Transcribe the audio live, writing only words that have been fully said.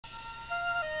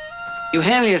You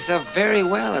handled yourself very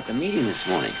well at the meeting this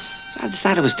morning. So I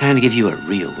decided it was time to give you a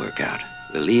real workout.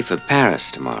 We'll leave for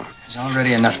Paris tomorrow. There's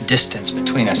already enough distance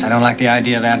between us. I don't like the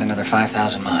idea of adding another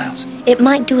 5,000 miles. It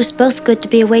might do us both good to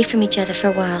be away from each other for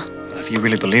a while. Well, if you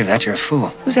really believe that, you're a fool.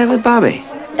 Who's that with Bobby?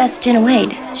 That's Jenna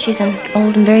Wade. She's an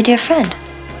old and very dear friend.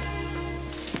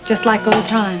 Just like old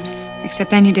times.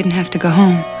 Except then you didn't have to go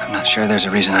home. I'm not sure there's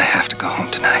a reason I have to go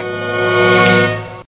home tonight.